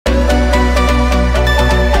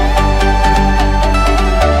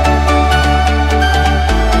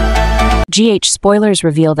Spoilers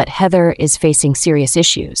reveal that Heather is facing serious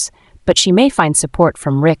issues, but she may find support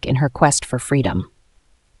from Rick in her quest for freedom.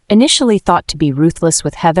 Initially thought to be ruthless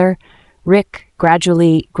with Heather, Rick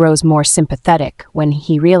gradually grows more sympathetic when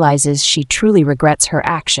he realizes she truly regrets her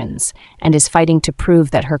actions and is fighting to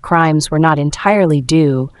prove that her crimes were not entirely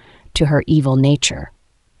due to her evil nature.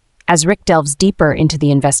 As Rick delves deeper into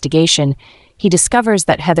the investigation, he discovers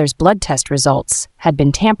that Heather's blood test results had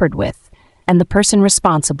been tampered with, and the person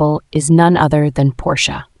responsible is none other than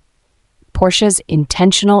Portia. Portia's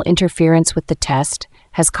intentional interference with the test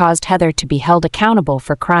has caused Heather to be held accountable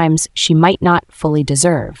for crimes she might not fully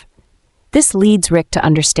deserve. This leads Rick to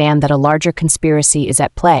understand that a larger conspiracy is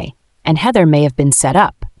at play, and Heather may have been set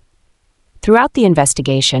up. Throughout the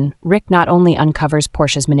investigation, Rick not only uncovers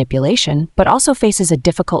Portia's manipulation, but also faces a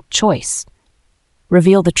difficult choice: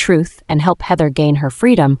 reveal the truth and help Heather gain her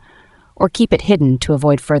freedom, or keep it hidden to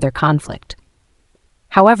avoid further conflict.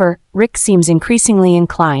 However, Rick seems increasingly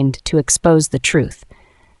inclined to expose the truth,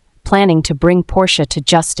 planning to bring Portia to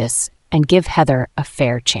justice and give Heather a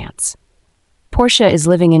fair chance. Portia is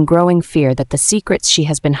living in growing fear that the secrets she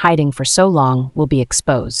has been hiding for so long will be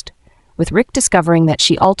exposed. With Rick discovering that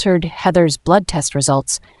she altered Heather's blood test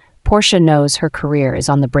results, Portia knows her career is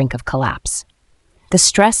on the brink of collapse. The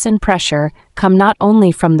stress and pressure come not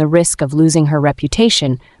only from the risk of losing her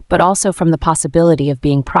reputation, but also from the possibility of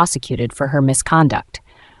being prosecuted for her misconduct.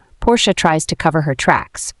 Portia tries to cover her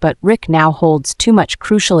tracks, but Rick now holds too much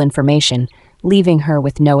crucial information, leaving her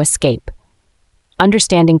with no escape.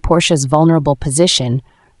 Understanding Portia's vulnerable position,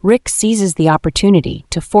 Rick seizes the opportunity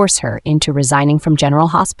to force her into resigning from General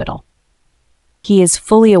Hospital. He is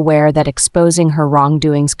fully aware that exposing her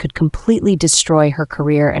wrongdoings could completely destroy her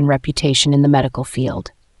career and reputation in the medical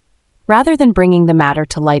field. Rather than bringing the matter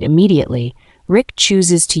to light immediately, Rick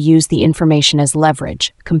chooses to use the information as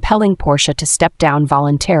leverage, compelling Portia to step down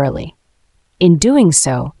voluntarily. In doing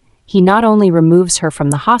so, he not only removes her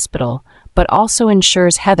from the hospital, but also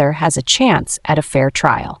ensures Heather has a chance at a fair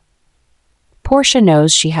trial. Portia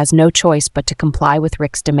knows she has no choice but to comply with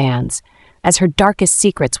Rick's demands, as her darkest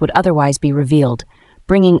secrets would otherwise be revealed,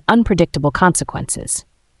 bringing unpredictable consequences.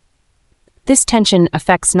 This tension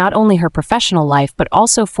affects not only her professional life but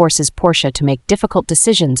also forces Portia to make difficult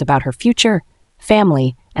decisions about her future,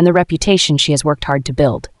 family, and the reputation she has worked hard to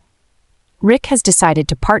build. Rick has decided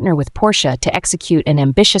to partner with Portia to execute an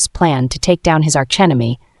ambitious plan to take down his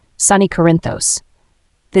archenemy, Sonny.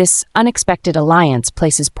 This unexpected alliance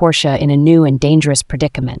places Portia in a new and dangerous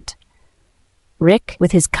predicament. Rick,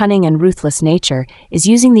 with his cunning and ruthless nature, is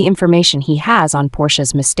using the information he has on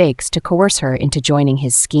Portia's mistakes to coerce her into joining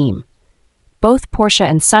his scheme. Both Portia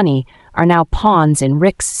and Sonny are now pawns in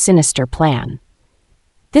Rick's sinister plan.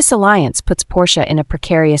 This alliance puts Portia in a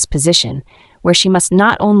precarious position, where she must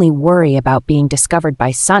not only worry about being discovered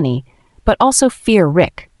by Sonny, but also fear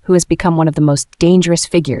Rick, who has become one of the most dangerous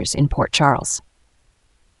figures in Port Charles.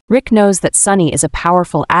 Rick knows that Sonny is a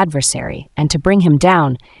powerful adversary, and to bring him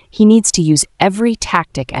down, he needs to use every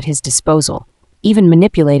tactic at his disposal, even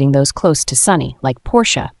manipulating those close to Sonny, like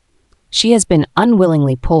Portia. She has been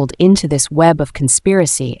unwillingly pulled into this web of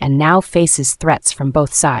conspiracy and now faces threats from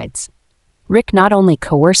both sides. Rick not only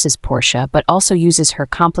coerces Portia, but also uses her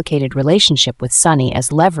complicated relationship with Sonny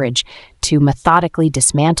as leverage to methodically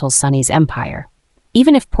dismantle Sonny's empire.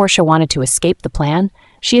 Even if Portia wanted to escape the plan,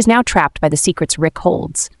 she is now trapped by the secrets Rick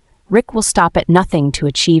holds. Rick will stop at nothing to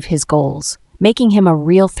achieve his goals, making him a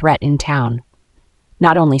real threat in town.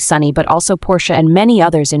 Not only Sonny, but also Portia and many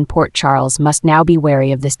others in Port Charles must now be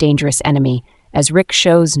wary of this dangerous enemy, as Rick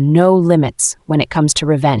shows no limits when it comes to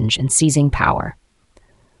revenge and seizing power.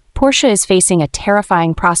 Portia is facing a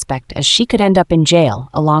terrifying prospect as she could end up in jail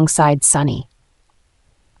alongside Sonny.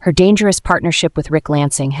 Her dangerous partnership with Rick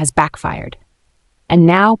Lansing has backfired, and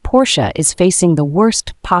now Portia is facing the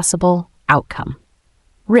worst possible outcome.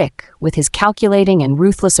 Rick, with his calculating and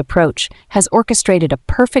ruthless approach, has orchestrated a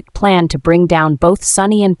perfect plan to bring down both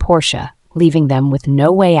Sonny and Portia, leaving them with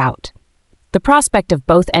no way out. The prospect of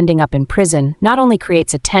both ending up in prison not only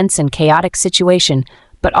creates a tense and chaotic situation,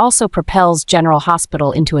 but also propels General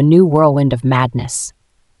Hospital into a new whirlwind of madness.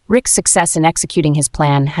 Rick's success in executing his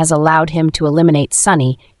plan has allowed him to eliminate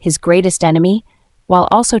Sonny, his greatest enemy, while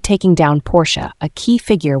also taking down Portia, a key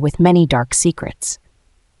figure with many dark secrets.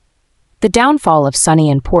 The downfall of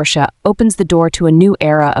Sonny and Portia opens the door to a new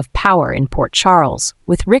era of power in Port Charles,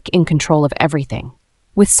 with Rick in control of everything.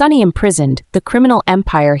 With Sonny imprisoned, the criminal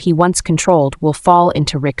empire he once controlled will fall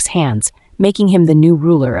into Rick's hands, making him the new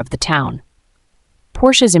ruler of the town.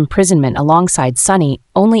 Portia's imprisonment alongside Sonny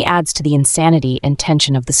only adds to the insanity and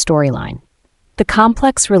tension of the storyline. The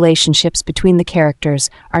complex relationships between the characters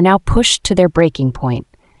are now pushed to their breaking point,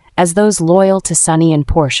 as those loyal to Sonny and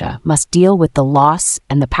Portia must deal with the loss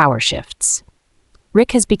and the power shifts.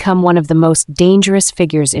 Rick has become one of the most dangerous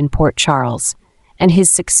figures in Port Charles, and his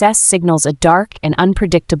success signals a dark and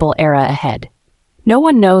unpredictable era ahead. No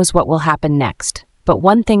one knows what will happen next, but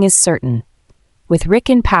one thing is certain. With Rick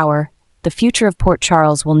in power, the future of Port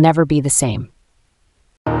Charles will never be the same.